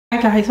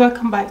guys,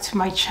 welcome back to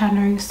my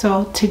channel.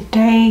 So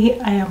today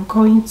I am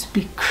going to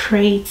be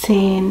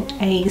creating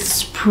a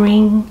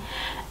spring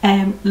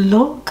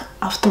look.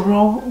 After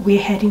all,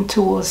 we're heading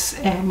towards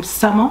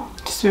summer,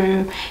 so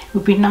it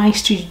would be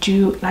nice to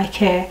do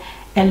like a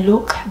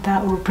look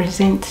that will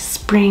represent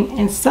spring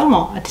and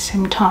summer at the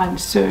same time.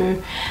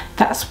 So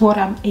that's what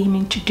I'm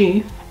aiming to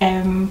do.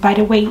 By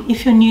the way,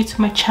 if you're new to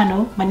my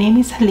channel, my name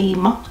is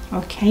Alima,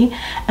 okay,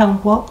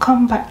 and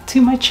welcome back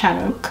to my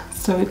channel.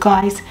 So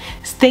guys,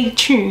 stay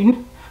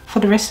tuned for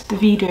the rest of the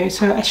video.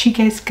 So as you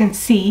guys can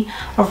see,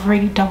 I've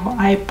already done my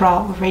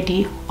eyebrow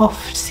already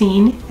off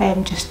scene,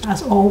 and just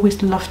as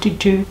always love to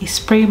do is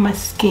spray my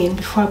skin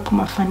before I put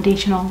my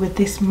foundation on with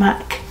this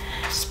MAC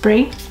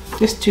spray,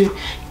 just to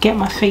get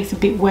my face a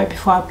bit wet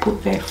before I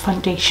put the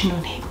foundation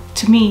on it.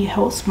 To me, it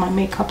helps my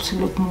makeup to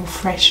look more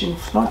fresh and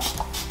flush.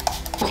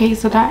 Okay,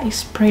 so that is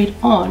sprayed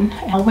on.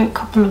 I'll wait a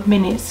couple of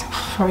minutes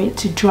for it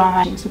to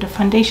dry. So the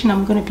foundation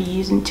I'm going to be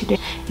using today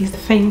is the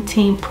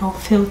Fenty Pro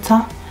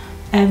Filter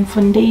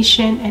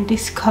foundation, and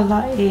this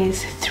color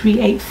is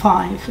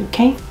 385.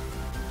 okay,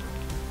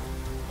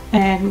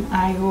 and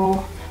I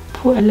will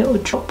put a little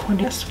drop on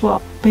it as well.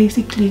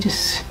 Basically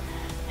just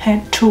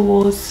head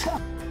towards.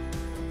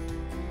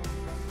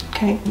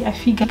 Okay, I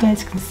think you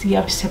guys can see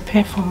I've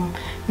separated from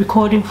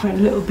recording for a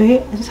little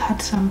bit. I just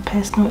had some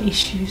personal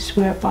issues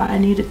whereby I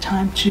needed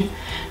time to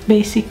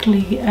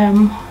basically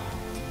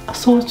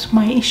sort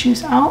my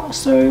issues out.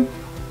 So,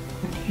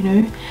 you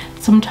know,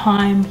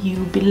 sometimes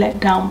you'll be let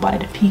down by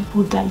the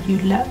people that you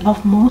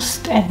love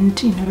most,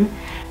 and you know,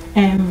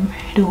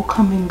 they will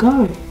come and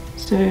go.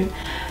 So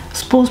I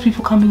suppose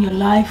people come in your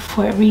life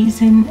for a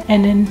reason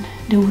and then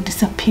they will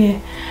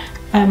disappear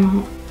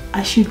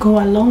as you go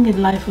along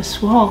in life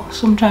as well.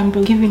 Sometimes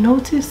they'll give you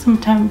notice,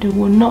 sometimes they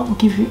will not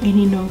give you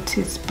any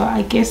notice, but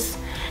I guess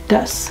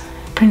that's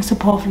the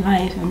principle of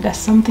life, and that's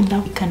something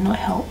that we cannot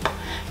help,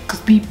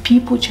 because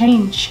people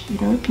change, you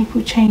know,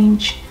 people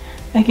change.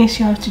 I guess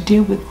you have to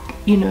deal with,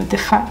 you know, the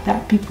fact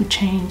that people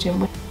change,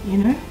 and you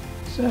know,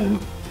 so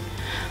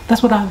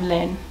that's what I've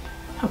learned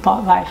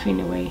about life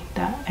anyway,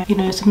 that you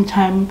know,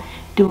 sometimes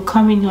they will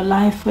come in your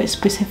life for a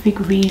specific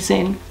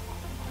reason,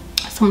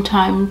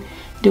 sometimes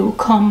they will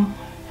come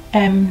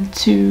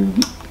to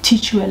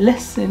teach you a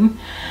lesson,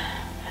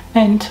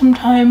 and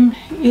sometimes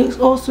it's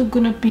also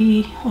gonna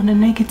be on a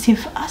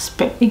negative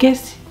aspect. I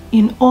guess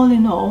in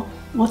all,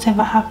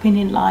 whatever happened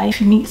in life,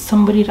 if you meet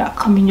somebody that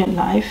come in your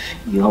life,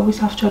 you always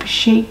have to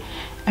appreciate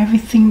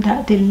everything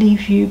that they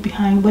leave you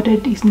behind, whether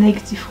it is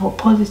negative or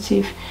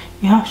positive.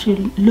 You have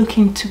to look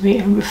into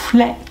it and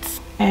reflect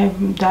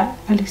that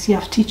at least you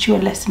have to teach you a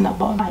lesson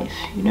about life,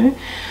 you know.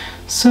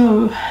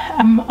 So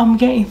I'm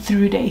getting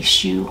through the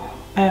issue,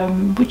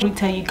 which will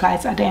tell you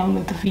guys at the end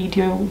of the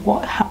video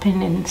what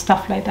happened and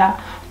stuff like that,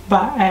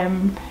 but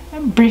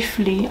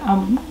briefly,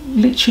 I'm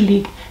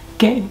literally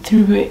getting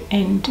through it,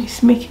 and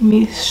it's making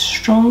me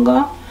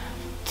stronger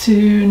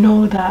to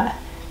know that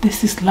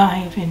this is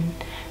life and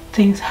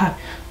things happen.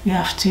 We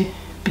have to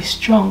be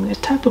strong. The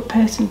type of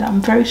person that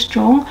I'm very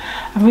strong.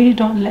 I really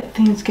don't let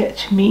things get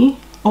to me,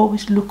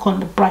 always look on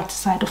the bright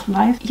side of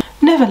life.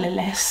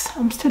 Nevertheless,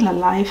 I'm still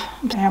alive.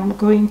 I'm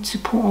going to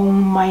put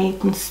on my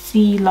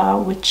concealer,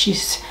 which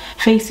is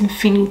Face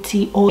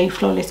Infinity All Day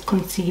Flawless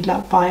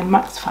Concealer by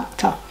Max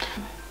Factor.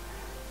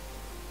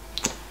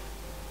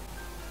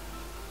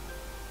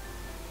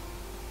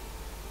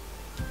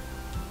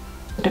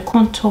 The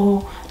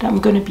contour that I'm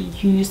going to be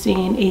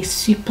using is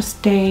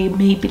Superstay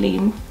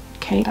Maybelline.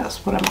 Okay,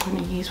 that's what I'm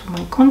going to use for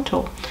my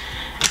contour.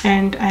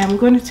 And I am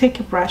going to take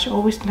a brush. I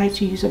always like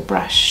to use a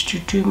brush to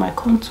do my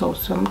contour,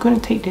 so I'm going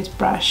to take this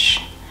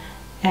brush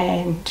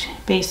and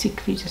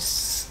basically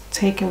just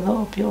take a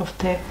little bit of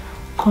the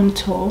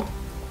contour,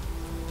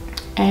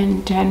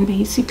 and then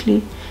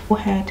basically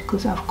forehead,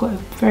 because I've got a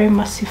very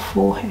massive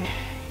forehead,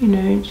 you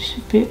know, just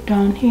a bit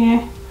down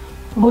here.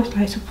 I always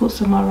like to put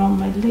some around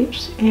my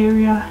lips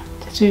area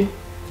to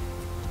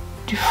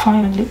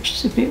define my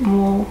lips a bit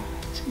more,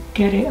 to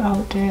get it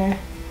out there.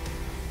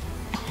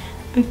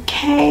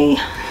 Okay.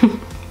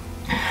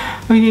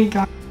 Okay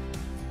guys,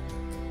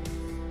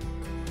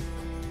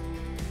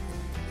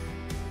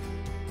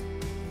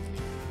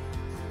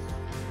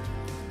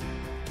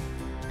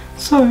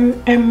 so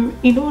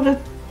in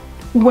order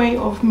way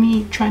of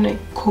me trying to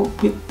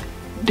cope with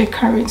the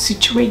current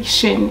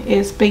situation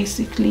is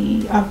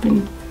basically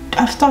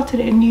I've started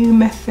a new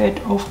method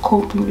of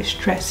coping with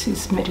stress,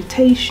 is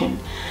meditation.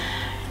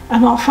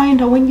 And I'll find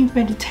that when you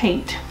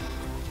meditate,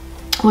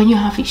 when you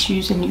have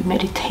issues and you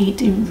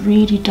meditate, it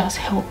really does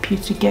help you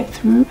to get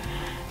through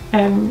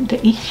the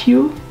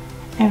issue,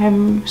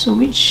 so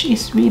which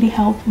is really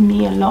helping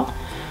me a lot.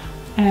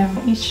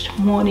 Each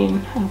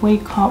morning I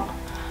wake up,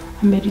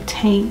 I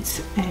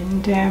meditate,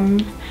 and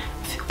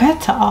feel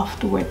better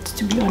afterwards.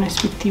 To be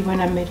honest with you,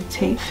 when I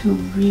meditate, I feel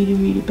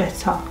really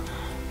better.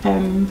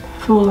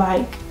 Feel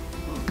like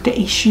the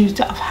issues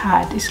that I've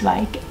had is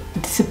like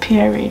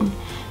disappearing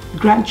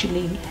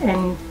gradually,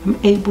 and I'm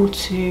able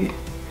to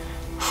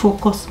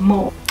focus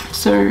more.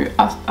 So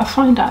I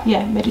find that,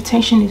 yeah,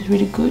 meditation is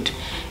really good.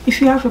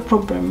 If you have a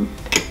problem,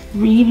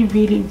 really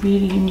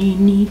you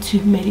need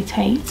to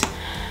meditate.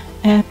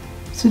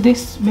 So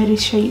this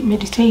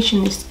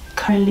meditation is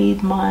currently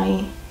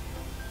my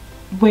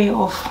way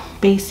of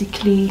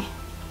basically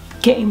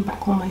getting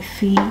back on my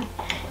feet,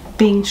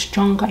 being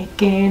stronger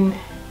again,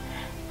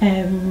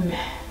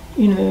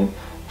 you know,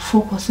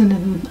 focusing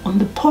on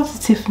the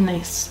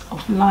positiveness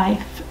of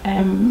life,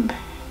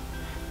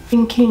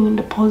 thinking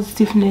the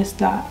positiveness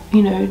that,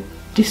 you know,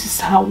 this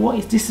is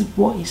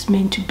what it's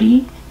meant to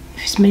be.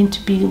 If it's meant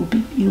to be, it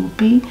will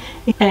be.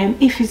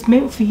 If it's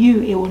meant for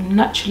you, it will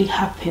naturally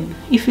happen.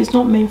 If it's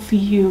not meant for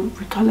you,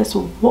 regardless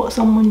of what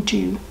someone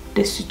do,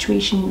 the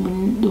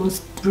situation will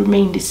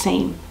remain the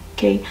same.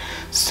 Okay,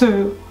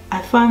 so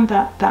I find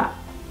that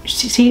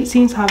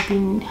since I've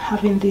been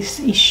having this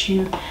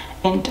issue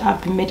and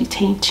I've been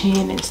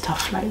meditating and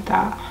stuff like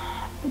that,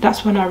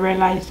 that's when I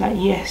realized that,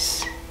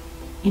 yes,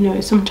 you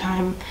know,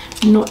 sometimes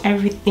not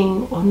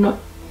everything or not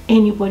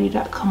anybody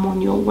that come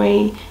on your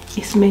way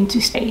is meant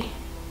to stay.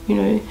 You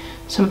know,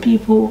 some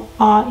people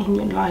are in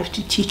your life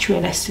to teach you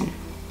a lesson.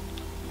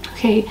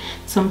 Okay,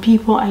 some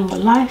people are in your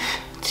life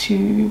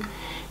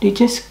they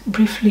just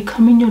briefly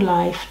come in your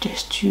life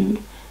just to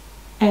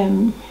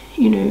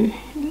you know,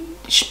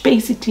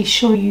 basically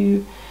show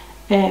you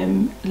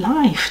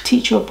life,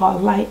 teach you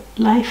about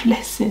life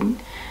lesson.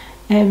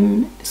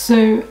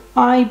 So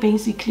I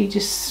basically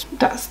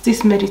that's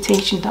this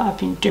meditation that I've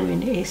been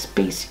doing is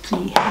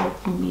basically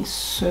helping me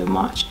so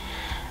much,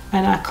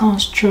 and I can't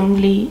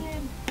strongly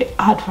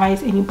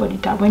advise anybody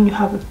that when you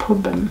have a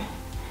problem,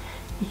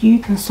 you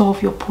can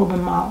solve your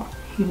problem out.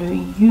 You know,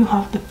 you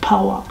have the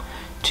power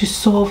to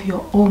solve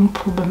your own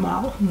problem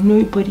out.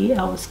 Nobody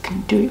else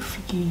can do it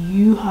for you.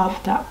 You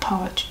have that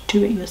power to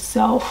do it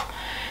yourself,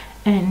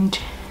 and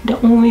the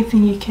only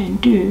thing you can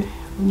do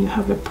when you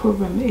have a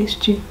problem is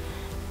to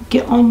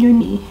get on your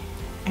knee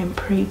and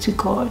pray to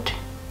God.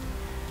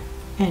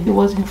 And if it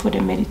wasn't for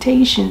the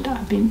meditation that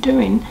I've been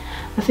doing,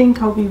 I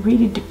think I'll be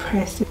really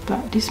depressed.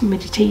 But this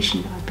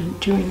meditation that I've been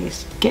doing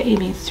is getting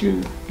me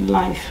through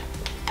life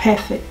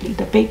perfectly.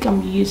 The bake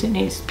I'm using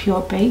is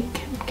Pure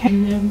Bake. Okay,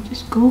 and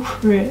just go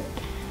for it.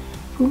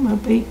 Put my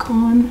bake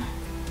on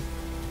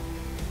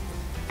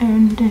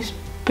and just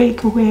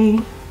bake away.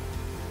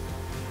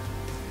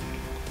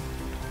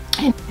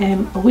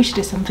 And I wish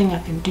there's something I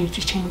can do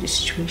to change the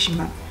situation,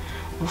 but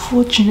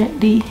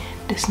unfortunately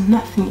there's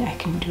nothing I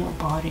can do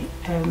about it.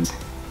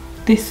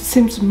 This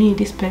seems to me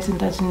this person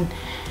doesn't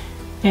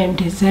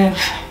deserve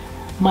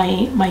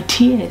my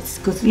tears,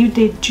 because if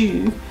they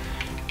do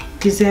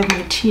deserve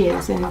my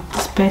tears, then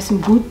this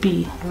person would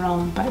be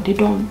around, but they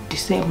don't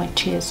deserve my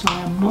tears, so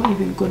I'm not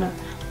even gonna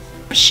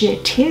share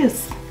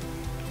tears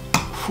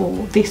for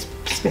this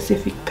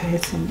specific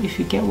person, if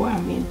you get what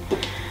I mean.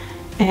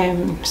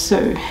 So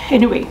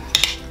anyway,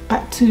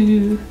 back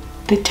to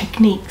the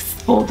techniques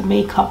or the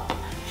makeup.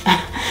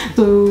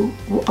 So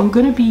I'm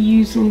gonna be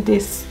using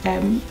this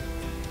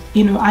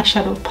you know,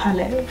 eyeshadow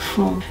palette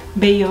from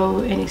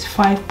Bayo, and it's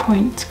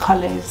 5-point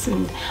colors,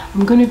 and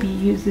I'm going to be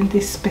using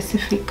this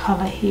specific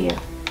color here,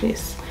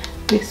 this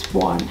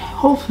one.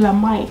 Hopefully I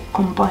might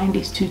combine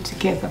these two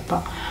together,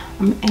 but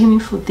I'm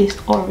aiming for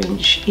this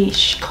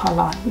orange-ish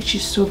color, which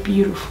is so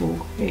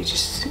beautiful. It's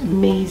just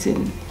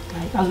amazing.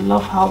 Like, I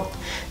love how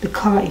the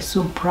color is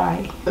so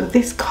bright.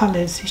 This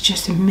colors is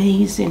just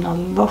amazing. I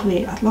love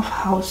it. I love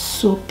how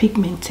so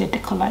pigmented the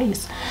color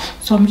is.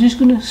 So I'm just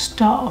going to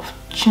start off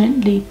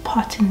gently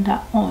patting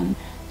that on.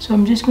 So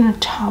I'm just going to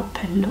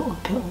tap a little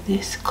bit of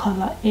this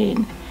color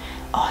in.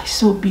 Oh, it's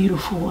so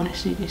beautiful.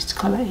 Honestly, this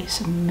color is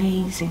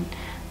amazing.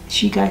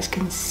 As you guys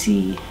can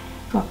see,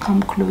 if I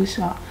come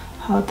closer,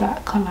 how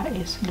that color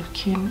is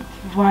looking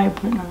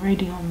vibrant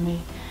already on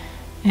me.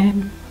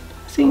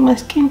 I think my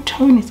skin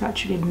tone is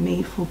actually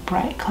made for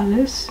bright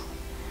colors.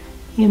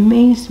 It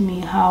amazed me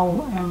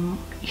how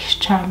each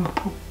time I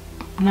put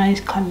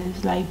nice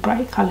colors, like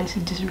bright colors,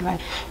 it just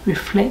like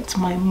reflects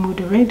my mood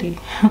already.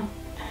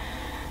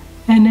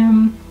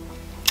 And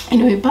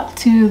anyway, back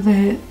to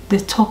the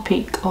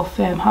topic of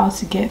how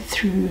to get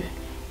through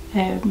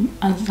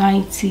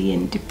anxiety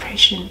and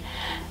depression.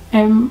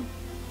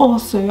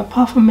 Also,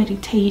 apart from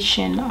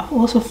meditation, I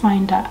also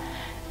find that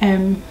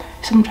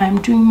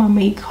sometimes doing my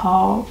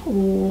makeup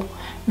or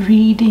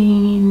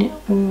reading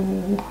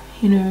or,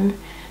 you know,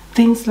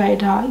 things like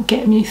that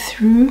get me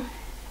through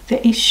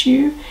the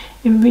issue.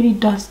 It really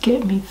does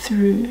get me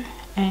through,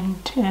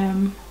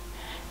 and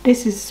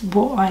this is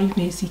what I've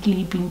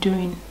basically been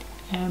doing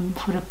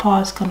for the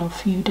past kind of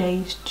few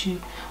days to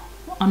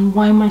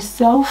unwind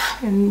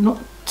myself and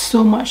not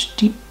so much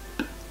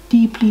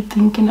deeply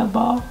thinking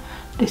about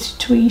the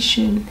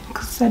situation,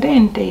 because at the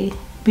end of the day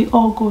we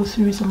all go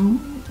through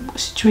some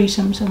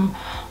situation, some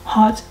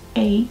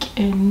heartache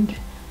and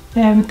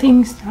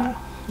things that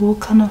will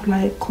kind of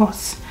like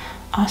cause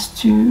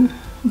us to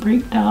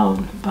break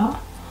down, but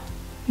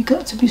you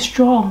got to be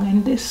strong.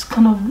 And this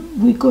kind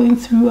of, we're going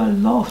through a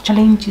lot of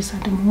challenges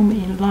at the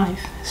moment in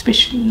life,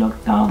 especially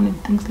lockdown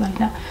and things like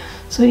that.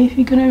 So if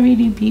you're gonna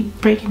really be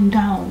breaking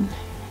down,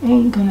 it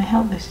ain't gonna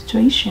help the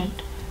situation,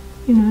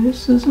 you know.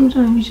 So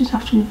sometimes you just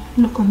have to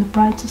look on the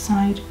brighter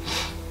side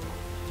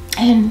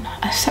and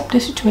accept the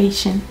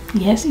situation.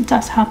 Yes, it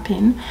does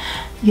happen,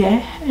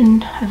 yeah,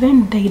 and at the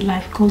end of the day,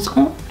 life goes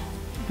on.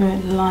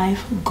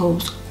 Life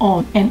goes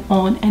on and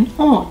on and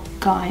on,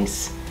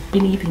 guys. I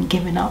believe in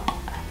giving up.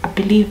 I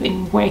believe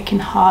in working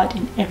hard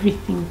in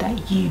everything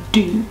that you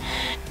do.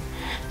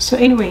 So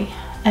anyway,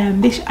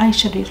 this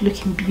eyeshadow is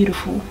looking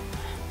beautiful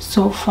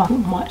so far.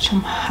 Much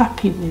I'm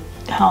happy with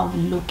how the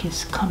look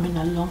is coming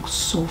along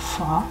so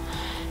far.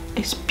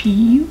 It's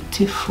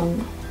beautiful,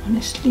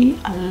 honestly.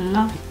 I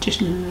love it.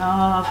 Just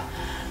love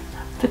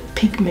the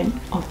pigment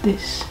of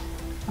this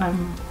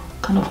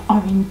kind of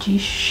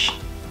orangish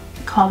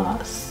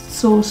colors,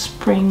 so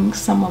spring,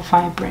 summer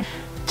vibrant.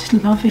 Just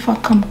love. If I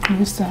come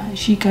closer,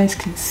 as you guys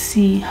can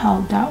see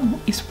how that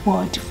is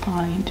well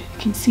defined. You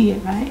can see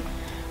it, right?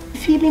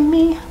 Feeling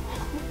me?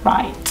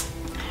 Right.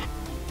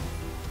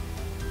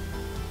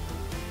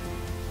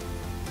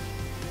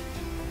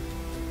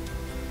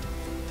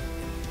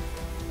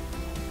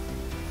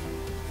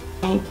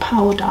 My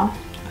powder,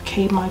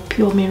 okay, my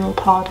pure mineral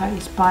powder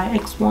is by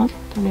X1.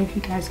 Don't know if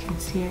you guys can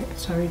see it.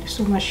 Sorry, there's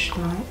so much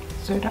light.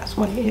 So that's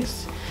what it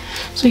is.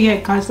 So yeah,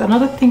 guys,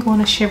 another thing I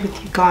want to share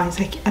with you guys,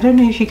 like, I don't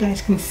know if you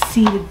guys can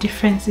see the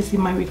differences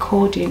in my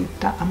recording,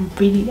 that I'm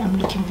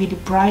looking really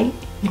bright,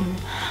 you know.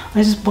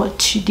 I just bought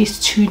these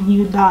two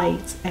new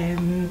lights.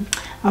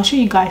 I'll show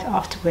you guys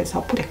afterwards.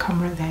 I'll put the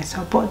camera there.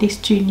 So I bought these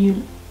two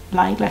new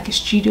light, like a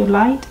studio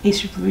light.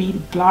 It's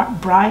really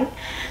bright.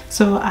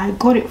 So I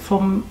got it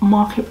from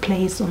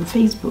Marketplace on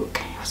Facebook.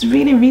 It was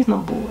really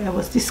reasonable. It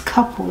was this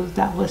couple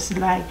that was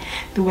like,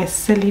 they were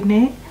selling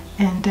it,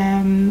 and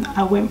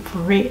I went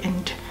for it,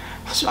 and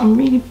so I'm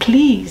really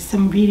pleased.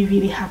 I'm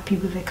really happy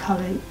with the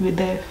color, with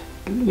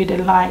the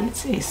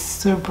lights. It's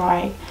so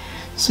bright.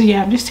 So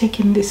yeah, I'm just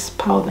taking this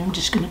powder. I'm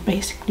just gonna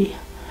basically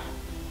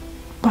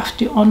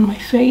buff it on my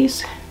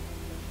face,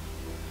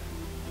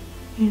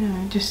 you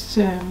know, just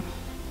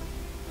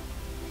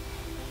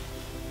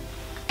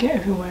get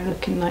everywhere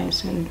looking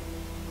nice and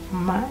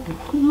matte and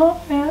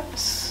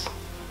flawless.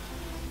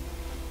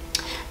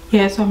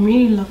 Yeah, so I'm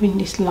really loving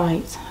this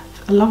light.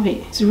 I love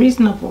it. It's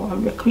reasonable. I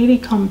really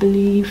can't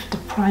believe the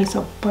price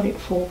I bought it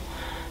for.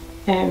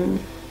 So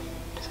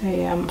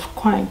yeah, I'm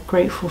quite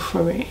grateful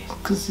for it,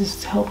 because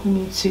it's helping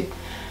me to,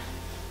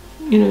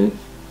 you know,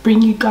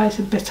 bring you guys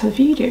a better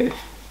video.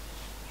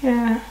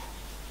 Yeah.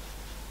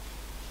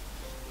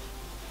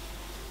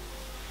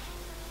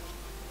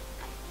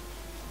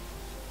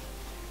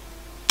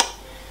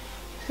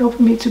 It's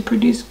helping me to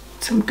produce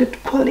some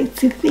good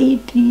quality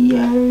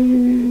videos,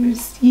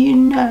 you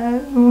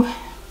know.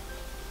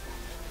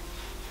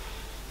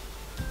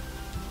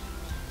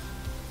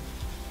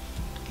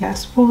 Yeah, I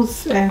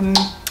suppose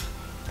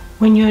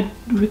when you're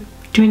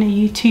doing a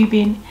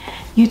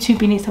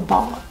YouTubing is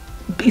about,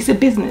 it's a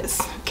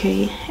business,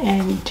 okay,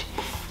 and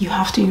you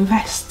have to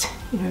invest,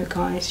 you know,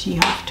 guys. You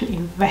have to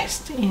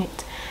invest in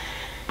it.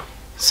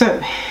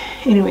 So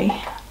anyway,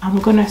 I'm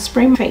gonna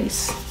spray my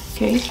face,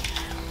 okay,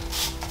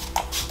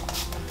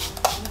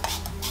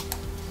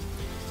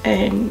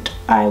 and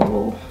I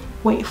will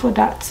wait for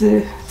that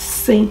to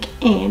sink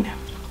in,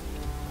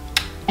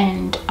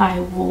 and I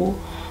will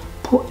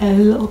put a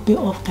little bit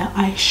of the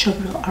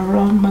eyeshadow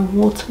around my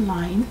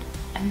waterline,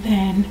 and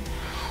then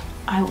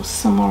I will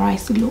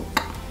summarize the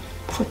look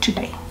for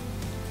today,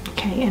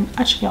 okay. And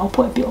actually I'll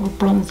put a bit of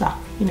bronzer,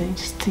 you know,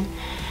 just to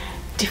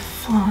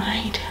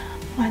define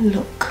my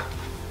look.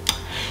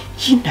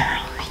 You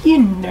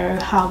know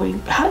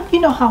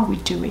how we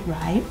do it,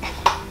 right?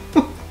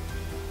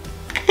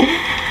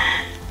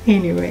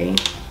 Anyway,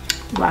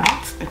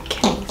 right,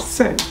 okay,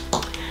 so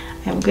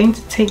I'm going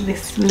to take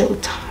this little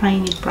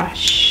tiny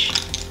brush.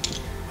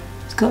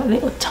 It's got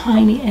little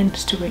tiny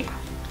ends to it,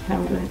 and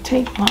I'm going to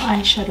take my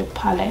eyeshadow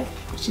palette,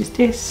 which is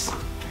this,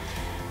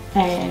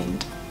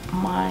 and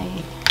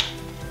my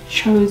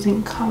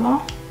chosen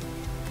color,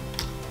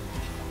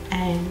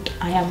 and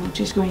I am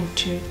just going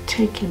to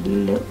take a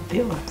little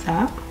bit of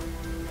that,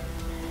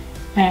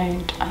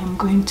 and I'm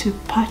going to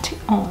pat it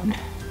on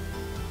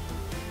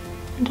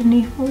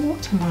underneath my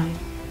waterline,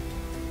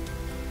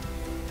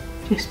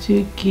 just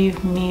to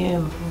give me a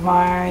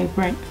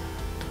vibrant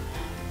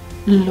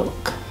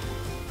look.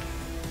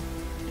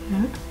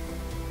 Yeah.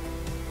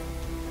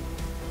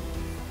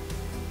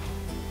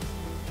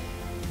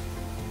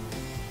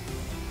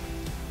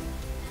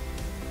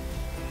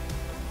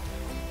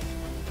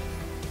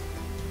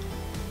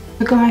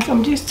 So guys,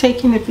 I'm just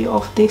taking a bit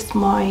of this,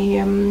 my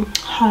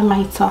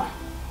highlighter,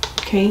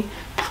 okay,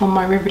 from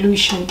my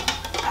Revolution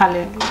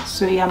palette.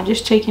 So yeah, I'm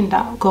just taking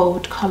that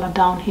gold color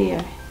down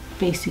here.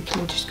 Basically,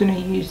 I'm just going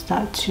to use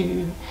that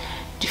to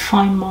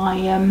define my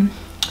you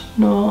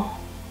know,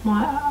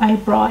 my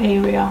eyebrow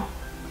area,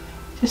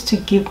 just to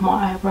give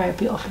my eyebrow a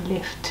bit of a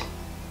lift.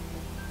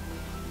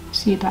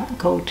 See that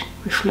gold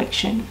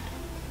reflection?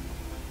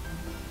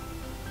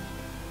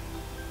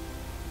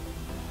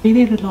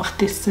 Really love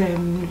this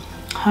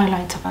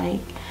highlighter.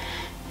 Like,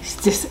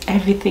 It's just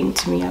everything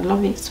to me. I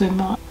love it so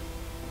much.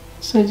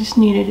 So I just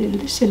needed it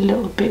just a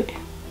little bit.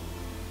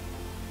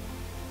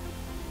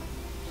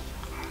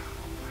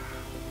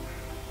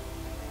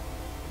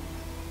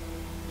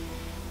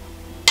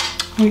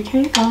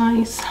 Okay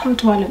guys, how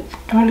do I look?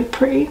 Do I look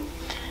pretty?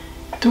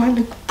 Do I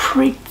look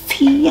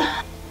pretty?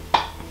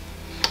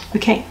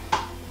 Okay,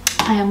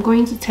 I am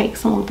going to take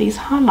some of this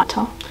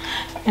highlighter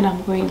and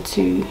I'm going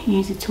to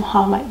use it to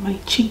highlight my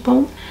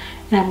cheekbone,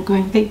 and I'm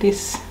going to take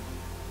this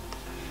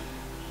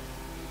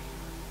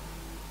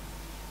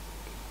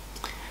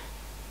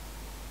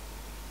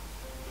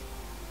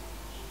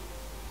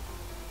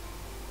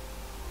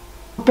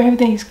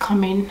birthday is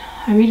coming.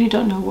 I really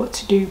don't know what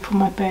to do for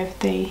my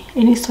birthday.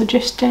 Any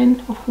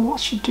suggestion of what I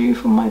should do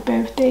for my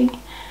birthday?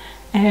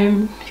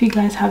 If you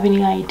guys have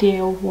any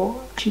idea of what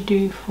I should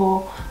do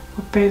for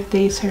a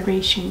birthday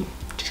celebration,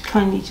 just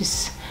kindly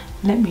just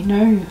let me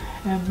know.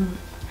 I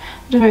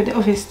don't know,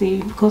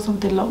 obviously because of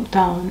the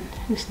lockdown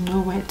there's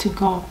nowhere to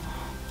go,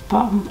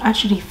 but I'm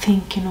actually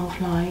thinking of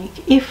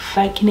like, if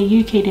like in the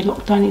UK the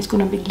lockdown is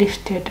going to be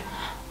lifted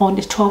on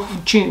the 12th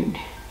of June,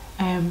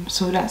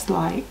 so that's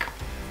like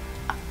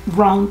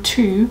round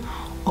 2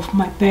 of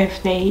my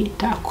birthday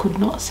that I could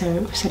not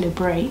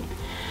celebrate.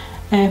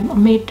 I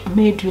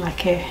may do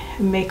like a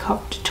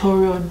makeup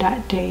tutorial on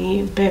that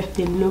day,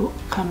 birthday look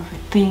kind of a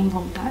thing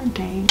on that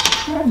day.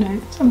 I don't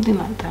know, something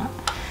like that.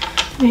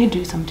 I may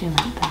do something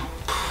like that.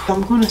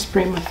 I'm gonna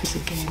spray my face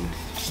again,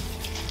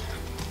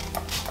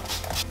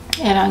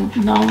 and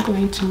I'm now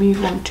going to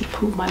move on to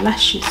put my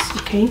lashes.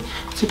 Okay,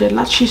 so the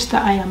lashes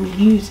that I am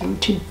using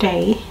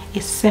today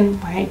is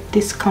sent by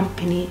this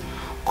company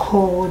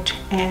called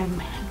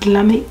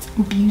Glam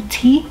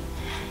Beauty,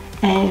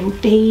 and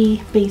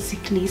they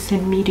basically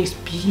send me this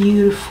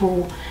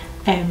beautiful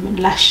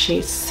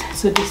lashes.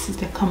 So this is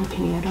the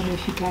company. I don't know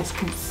if you guys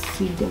can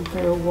see them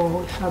very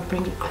well if I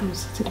bring it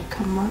closer to the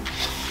camera.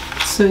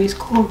 So it's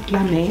called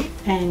Glam,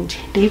 and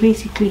they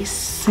basically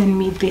send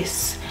me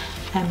this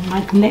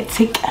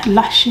magnetic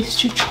lashes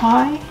to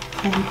try.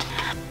 And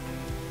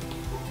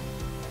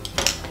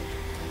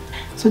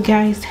so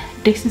guys,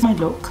 this is my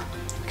look.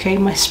 Okay,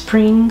 my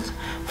spring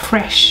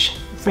fresh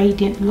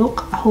radiant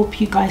look. I hope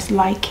you guys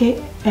like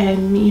it.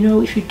 You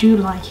know, if you do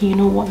like it, you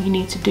know what you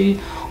need to do.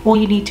 All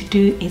you need to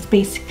do is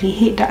basically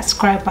hit that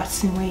subscribe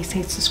button where it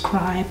says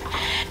subscribe,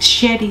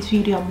 share this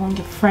video among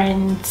your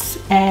friends,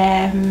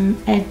 and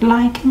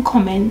like and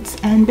comment,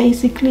 and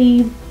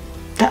basically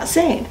that's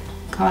it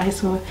guys.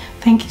 So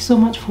thank you so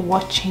much for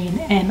watching,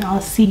 and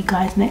I'll see you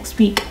guys next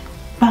week.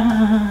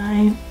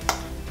 Bye.